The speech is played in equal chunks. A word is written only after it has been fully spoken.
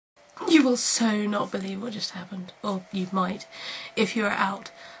You will so not believe what just happened, or you might if you're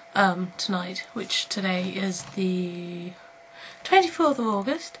out tonight, which today is the 24th of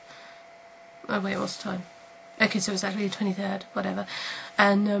August. Oh wait, what's the time? Okay, so it's actually the 23rd, whatever.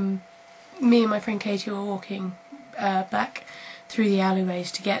 And me and my friend Katie were walking back through the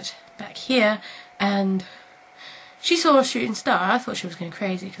alleyways to get back here, and she saw a shooting star. I thought she was going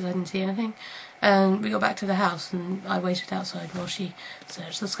crazy because I didn't see anything. And we got back to the house and I waited outside while she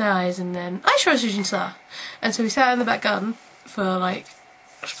searched the skies, and then I saw a shooting star. And so we sat in the back garden for like,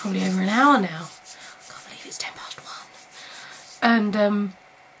 it's probably over an hour now. I can't believe it's 1:10. And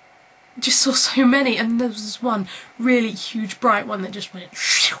just saw so many, and there was this one really huge bright one that just went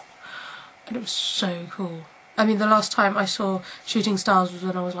and it was so cool. I mean, the last time I saw shooting stars was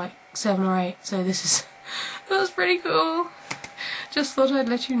when I was like 7 or 8, so this is that was pretty cool. Just thought I'd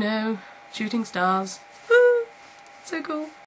let you know. Shooting stars. Woo! So cool.